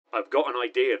I've got an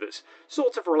idea that's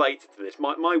sort of related to this.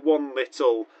 My one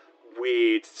little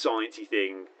weird sciencey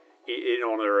thing in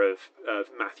honour of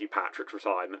Matthew Patrick's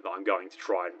retirement that I'm going to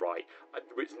try and write.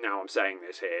 Now I'm saying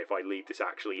this here, if I leave this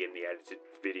actually in the edited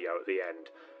video at the end,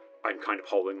 I'm kind of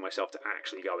holding myself to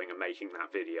actually going and making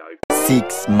that video.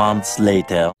 6 months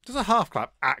later. Does a half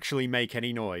clap actually make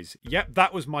any noise? Yep,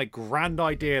 that was my grand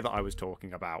idea that I was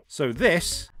talking about. So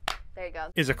this there you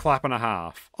go. Is a clap and a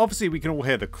half. Obviously we can all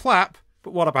hear the clap,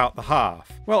 but what about the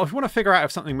half? Well, if we want to figure out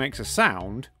if something makes a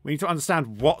sound, we need to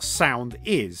understand what sound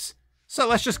is. So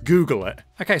let's just Google it.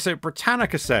 Okay, so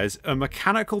Britannica says, a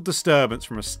mechanical disturbance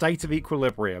from a state of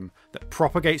equilibrium that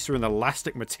propagates through an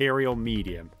elastic material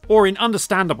medium. Or in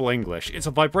understandable English, it's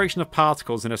a vibration of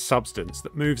particles in a substance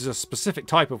that moves as a specific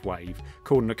type of wave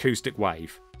called an acoustic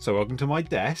wave. So welcome to my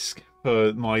desk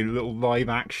for my little live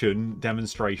action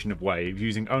demonstration of waves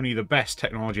using only the best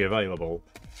technology available,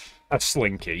 a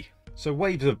slinky. So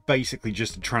waves are basically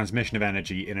just a transmission of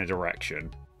energy in a direction.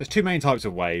 There's two main types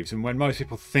of waves, and when most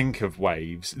people think of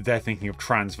waves, they're thinking of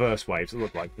transverse waves that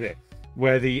look like this,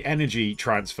 where the energy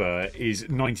transfer is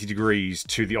 90 degrees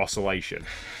to the oscillation.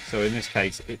 So in this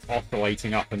case, it's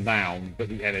oscillating up and down, but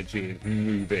the energy is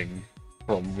moving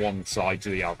from one side to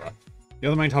the other. The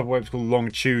other main type of wave is called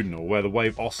longitudinal, where the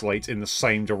wave oscillates in the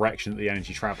same direction that the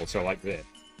energy travels, so like this.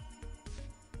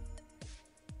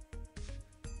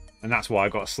 And that's why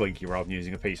I've got a slinky rather than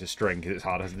using a piece of string, because it's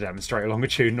harder to demonstrate a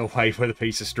longitudinal wave with a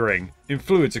piece of string. In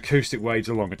fluids, acoustic waves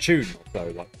are longitudinal,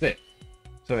 so like this.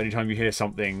 So anytime you hear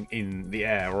something in the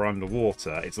air or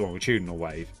underwater, it's a longitudinal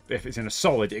wave. If it's in a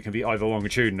solid, it can be either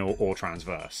longitudinal or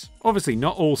transverse. Obviously,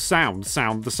 not all sounds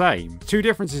sound the same. Two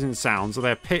differences in sounds are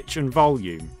their pitch and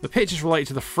volume. The pitch is related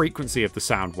to the frequency of the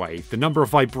sound wave, the number of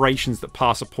vibrations that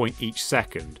pass a point each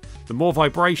second. The more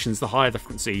vibrations, the higher the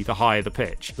frequency, the higher the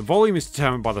pitch. The volume is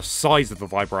determined by the size of the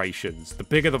vibrations. The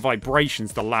bigger the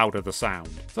vibrations, the louder the sound.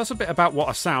 So that's a bit about what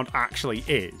a sound actually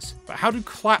is. But how do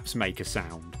claps make a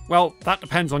sound? Well, that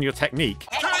depends on your technique.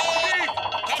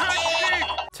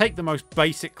 Take the most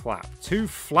basic clap, two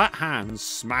flat hands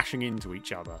smashing into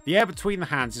each other. The air between the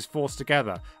hands is forced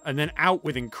together and then out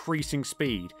with increasing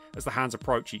speed as the hands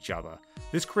approach each other.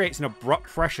 This creates an abrupt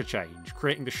pressure change,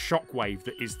 creating the shock wave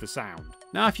that is the sound.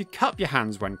 Now if you cup your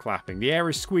hands when clapping, the air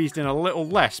is squeezed in a little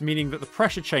less, meaning that the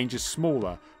pressure change is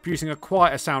smaller, producing a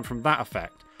quieter sound from that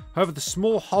effect. However, the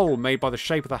small hole made by the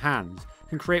shape of the hands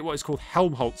can create what is called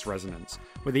Helmholtz resonance,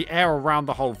 where the air around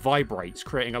the hole vibrates,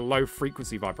 creating a low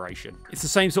frequency vibration. It's the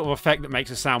same sort of effect that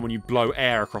makes a sound when you blow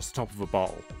air across the top of a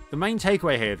bottle. The main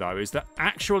takeaway here though is that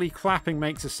actually clapping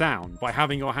makes a sound by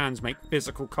having your hands make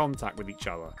physical contact with each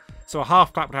other. So a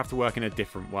half clap would have to work in a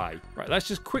different way. Right, let's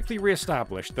just quickly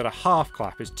re-establish that a half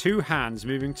clap is two hands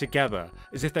moving together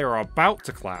as if they are about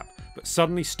to clap, but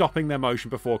suddenly stopping their motion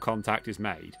before contact is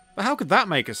made. But how could that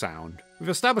make a sound? We've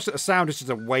established that a sound is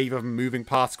just a wave of moving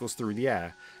particles through the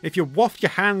air. If you waft your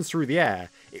hands through the air,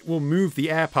 it will move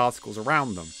the air particles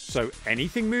around them. So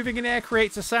anything moving in air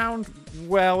creates a sound?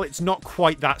 Well, it's not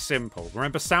quite that simple.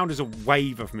 Remember, sound is a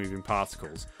wave of moving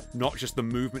particles, not just the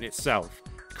movement itself.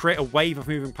 To create a wave of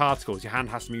moving particles, your hand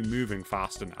has to be moving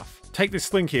fast enough. Take this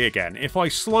slinky again. If I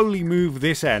slowly move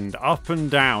this end up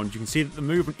and down, you can see that the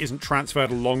movement isn't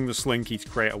transferred along the slinky to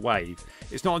create a wave.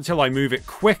 It's not until I move it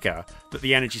quicker that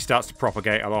the energy starts to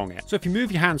propagate along it. So if you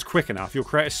move your hands quick enough, you'll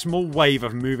create a small wave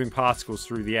of moving particles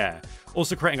through the air,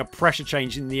 also creating a pressure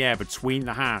change in the air between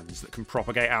the hands that can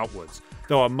propagate outwards,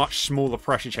 though a much smaller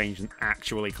pressure change than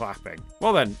actually clapping.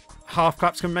 Well then, half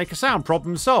claps can make a sound,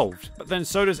 problem solved. But then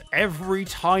so does every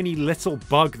tiny little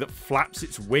bug that flaps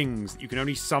its wings that you can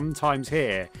only sometimes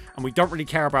hear, and we don't really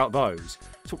care about those.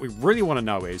 So what we really want to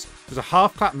know is, does a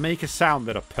half clap make a sound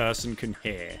that a person can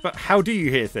hear? But how do you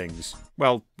hear things?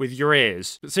 Well, with your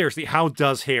ears. But seriously, how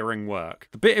does hearing work?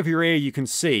 The bit of your ear you can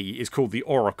see is called the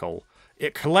auricle.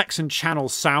 It collects and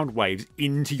channels sound waves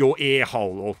into your ear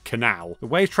hole or canal. The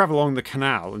waves travel along the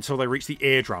canal until they reach the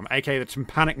eardrum, aka the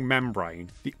tympanic membrane.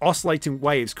 The oscillating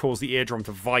waves cause the eardrum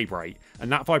to vibrate,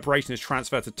 and that vibration is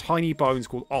transferred to tiny bones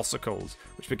called ossicles,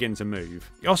 which begin to move.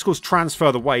 The ossicles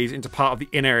transfer the waves into part of the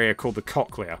inner ear called the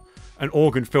cochlea, an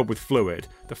organ filled with fluid.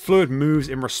 The fluid moves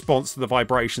in response to the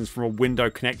vibrations from a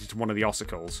window connected to one of the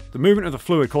ossicles. The movement of the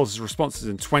fluid causes responses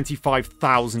in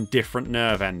 25,000 different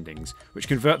nerve endings, which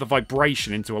convert the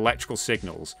vibration into electrical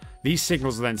signals. These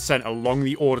signals are then sent along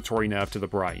the auditory nerve to the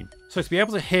brain. So to be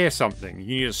able to hear something,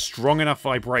 you need a strong enough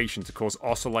vibration to cause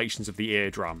oscillations of the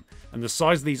eardrum, and the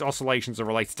size of these oscillations are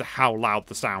related to how loud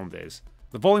the sound is.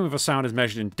 The volume of a sound is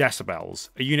measured in decibels,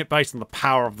 a unit based on the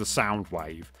power of the sound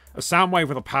wave. A sound wave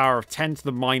with a power of 10 to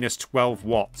the minus 12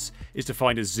 watts is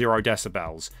defined as 0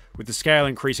 decibels, with the scale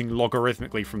increasing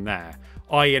logarithmically from there,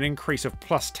 i.e. an increase of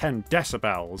plus 10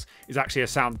 decibels is actually a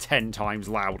sound 10 times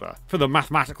louder. For the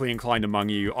mathematically inclined among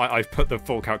you, I've put the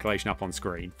full calculation up on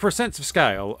screen. For a sense of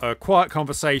scale, a quiet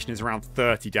conversation is around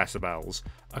 30 decibels,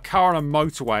 a car on a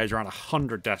motorway is around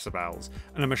 100 decibels,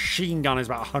 and a machine gun is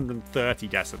about 130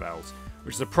 decibels,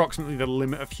 which is approximately the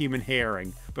limit of human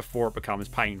hearing before it becomes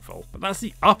painful. But that's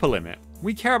the upper limit.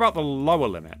 We care about the lower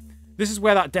limit. This is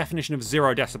where that definition of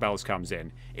 0 decibels comes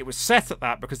in. It was set at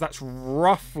that because that's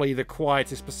roughly the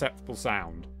quietest perceptible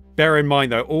sound. Bear in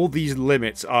mind though, all these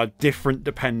limits are different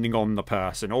depending on the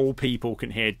person. All people can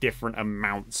hear different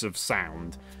amounts of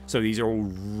sound, so these are all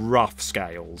rough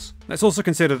scales. Let's also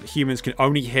consider that humans can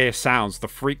only hear sounds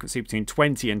with a frequency between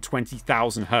 20 and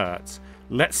 20,000 hertz.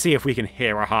 Let's see if we can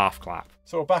hear a half clap.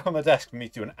 So we're back on the desk for me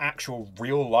to do an actual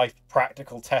real-life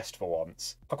practical test for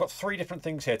once. I've got 3 different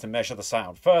things here to measure the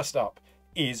sound. First up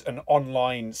is an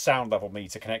online sound level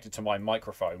meter connected to my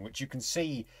microphone, which you can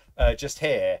see just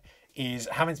here is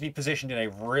having to be positioned in a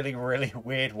really, really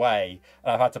weird way.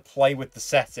 And I've had to play with the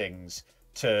settings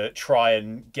to try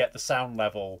and get the sound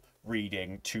level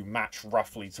reading to match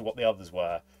roughly to what the others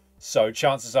were. So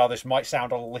chances are this might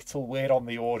sound a little weird on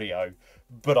the audio,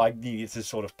 but I needed to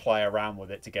sort of play around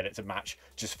with it to get it to match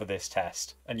just for this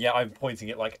test. And yeah, I'm pointing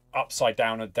it like upside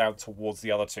down and down towards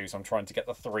the other 2, so I'm trying to get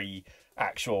the 3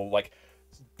 actual like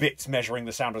bits measuring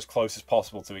the sound as close as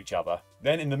possible to each other.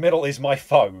 Then in the middle is my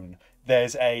phone.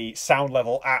 There's a sound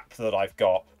level app that I've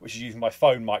got, which is using my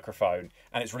phone microphone,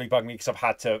 and it's really bugging me because I've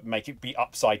had to make it be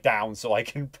upside down so I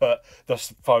can put the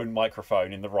phone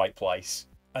microphone in the right place.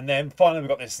 And then finally we've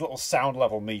got this little sound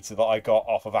level meter that I got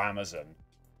off of Amazon.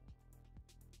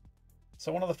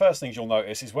 So one of the first things you'll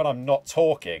notice is when I'm not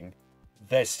talking,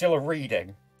 there's still a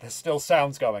reading. There's still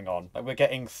sounds going on. Like we're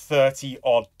getting 30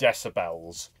 odd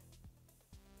decibels.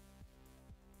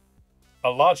 A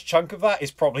large chunk of that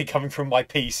is probably coming from my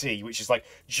PC, which is like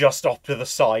just off to the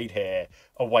side here,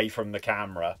 away from the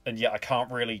camera. And yet I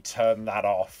can't really turn that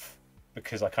off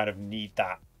because I kind of need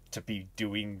that to be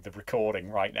doing the recording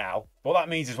right now. What that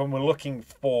means is when we're looking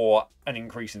for an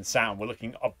increase in sound, we're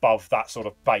looking above that sort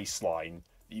of baseline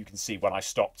that you can see when I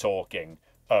stop talking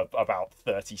of about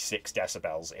 36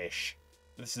 decibels-ish.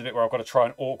 This is the bit where I've got to try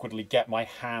and awkwardly get my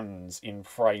hands in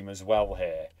frame as well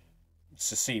here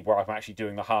to see where I'm actually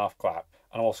doing the half clap.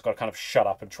 And I've also got to kind of shut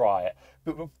up and try it.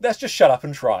 But let's just shut up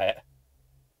and try it.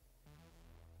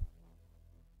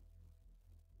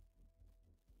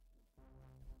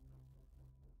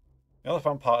 The other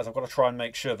fun part is I've got to try and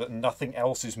make sure that nothing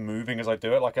else is moving as I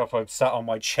do it. Like if I'm sat on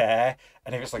my chair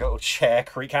and if it's like a little chair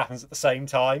creak happens at the same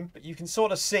time. But you can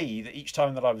sort of see that each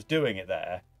time that I was doing it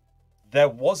there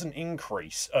was an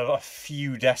increase of a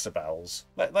few decibels.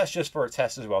 Let's just for a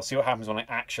test as well, see what happens when I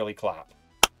actually clap.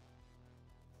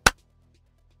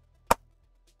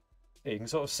 You can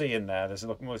sort of see in there, there's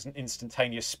almost an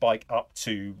instantaneous spike up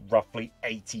to roughly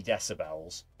 80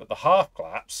 decibels. But the half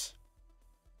claps,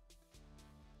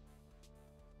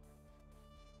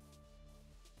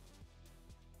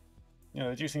 you know,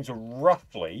 they do seem to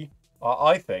roughly,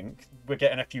 I think, we're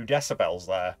getting a few decibels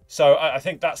there. So I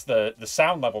think that's the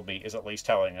sound level beat is at least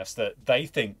telling us that they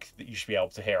think that you should be able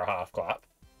to hear a half clap.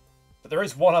 But there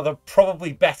is one other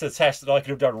probably better test that I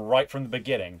could have done right from the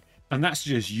beginning. And that's to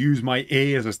just use my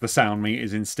ears as the sound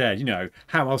meters instead. You know,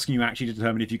 how else can you actually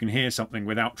determine if you can hear something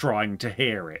without trying to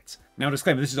hear it? Now,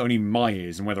 disclaimer, this is only my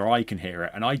ears and whether I can hear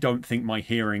it, and I don't think my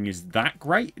hearing is that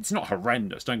great. It's not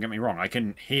horrendous, don't get me wrong. I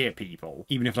can hear people,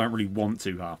 even if I don't really want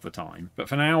to half the time. But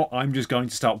for now, I'm just going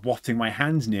to start wafting my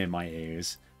hands near my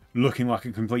ears, looking like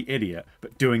a complete idiot,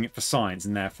 but doing it for science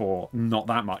and therefore not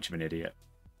that much of an idiot.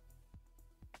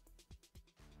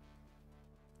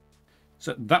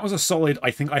 So that was a solid,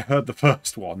 I think I heard the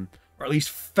first one, or at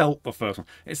least felt the first one.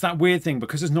 It's that weird thing,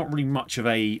 because there's not really much of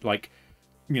a, like,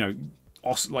 you know,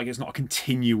 like it's not a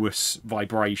continuous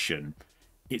vibration.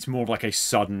 It's more like a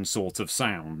sudden sort of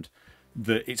sound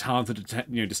that it's hard to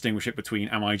distinguish it between,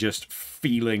 am I just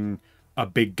feeling a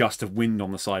big gust of wind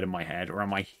on the side of my head, or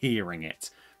am I hearing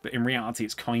it? But in reality,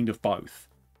 it's kind of both.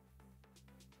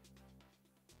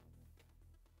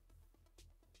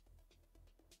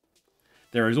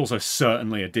 There is also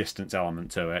certainly a distance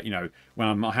element to it. You know,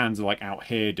 when my hands are like out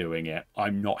here doing it,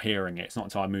 I'm not hearing it. It's not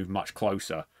until I move much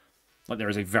closer. Like there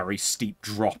is a very steep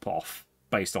drop off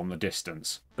based on the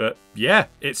distance. But yeah,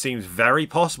 it seems very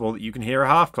possible that you can hear a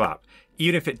half clap,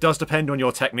 even if it does depend on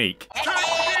your technique.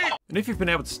 And if you've been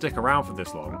able to stick around for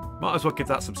this long, might as well give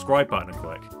that subscribe button a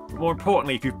click. But more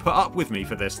importantly, if you've put up with me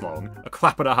for this long, a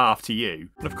clap and a half to you.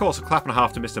 And of course, a clap and a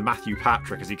half to Mr. Matthew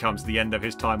Patrick as he comes to the end of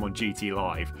his time on GT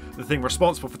Live, the thing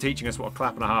responsible for teaching us what a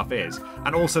clap and a half is,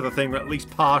 and also the thing at least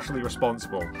partially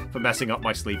responsible for messing up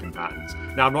my sleeping patterns.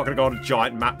 Now, I'm not going to go on a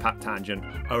giant Matpat tangent,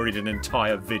 I already did an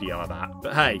entire video of that.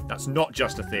 But hey, that's not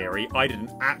just a theory, I did an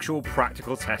actual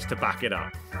practical test to back it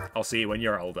up. I'll see you when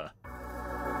you're older.